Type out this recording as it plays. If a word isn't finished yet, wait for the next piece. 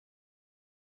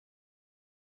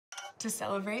to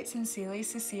celebrate sincerely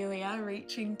Cecilia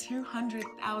reaching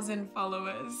 200,000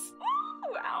 followers.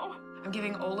 Ooh, wow. I'm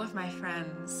giving all of my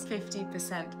friends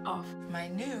 50% off my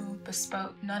new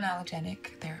bespoke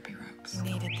non-allergenic therapy robes.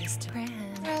 Needed this to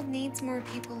brand. The world needs more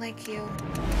people like you.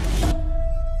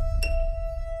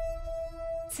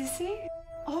 Sissy?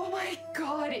 Oh my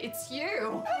God, it's you.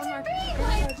 Oh my been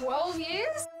like 12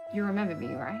 years? You remember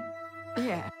me, right?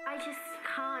 Yeah. I just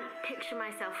can't picture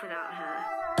myself without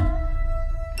her.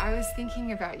 I was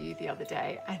thinking about you the other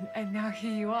day, and now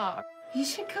here you are. You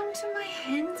should come to my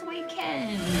hens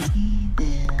weekend. He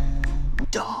will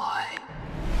die.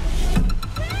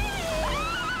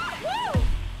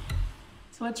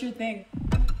 So what's your thing?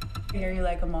 Are you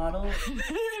like a model?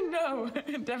 No,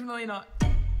 definitely not.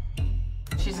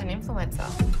 She's an influencer.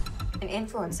 An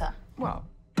influencer? Well,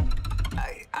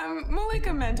 I'm more like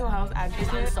a mental health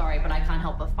advocate. I'm sorry, but I can't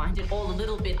help but find it all a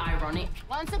little bit ironic.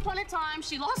 Once upon a time,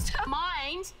 she lost her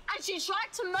mind and she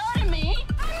tried to murder me.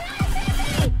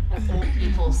 Of all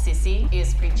people, Sissy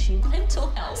is preaching mental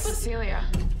health. Cecilia.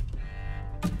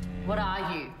 What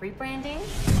are you, rebranding?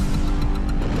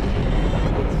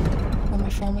 When we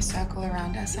form a circle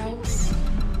around ourselves,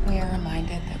 we are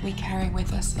reminded that we carry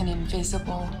with us an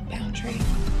invisible boundary.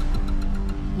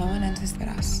 No one enters but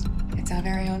us. It's our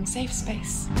very own safe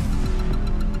space.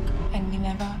 And we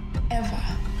never, ever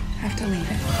have to leave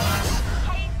it.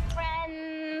 Hey,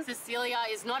 friends! Cecilia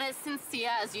is not as sincere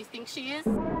as you think she is.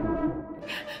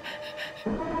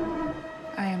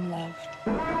 I am loved.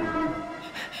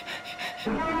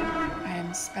 I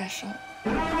am special. I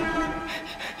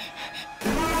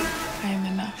am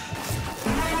enough.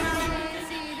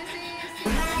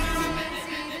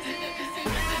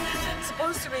 It's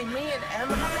supposed to be me and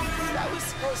Emma. That was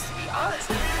supposed to be us.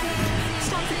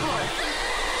 Stop the car.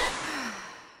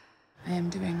 I am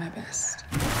doing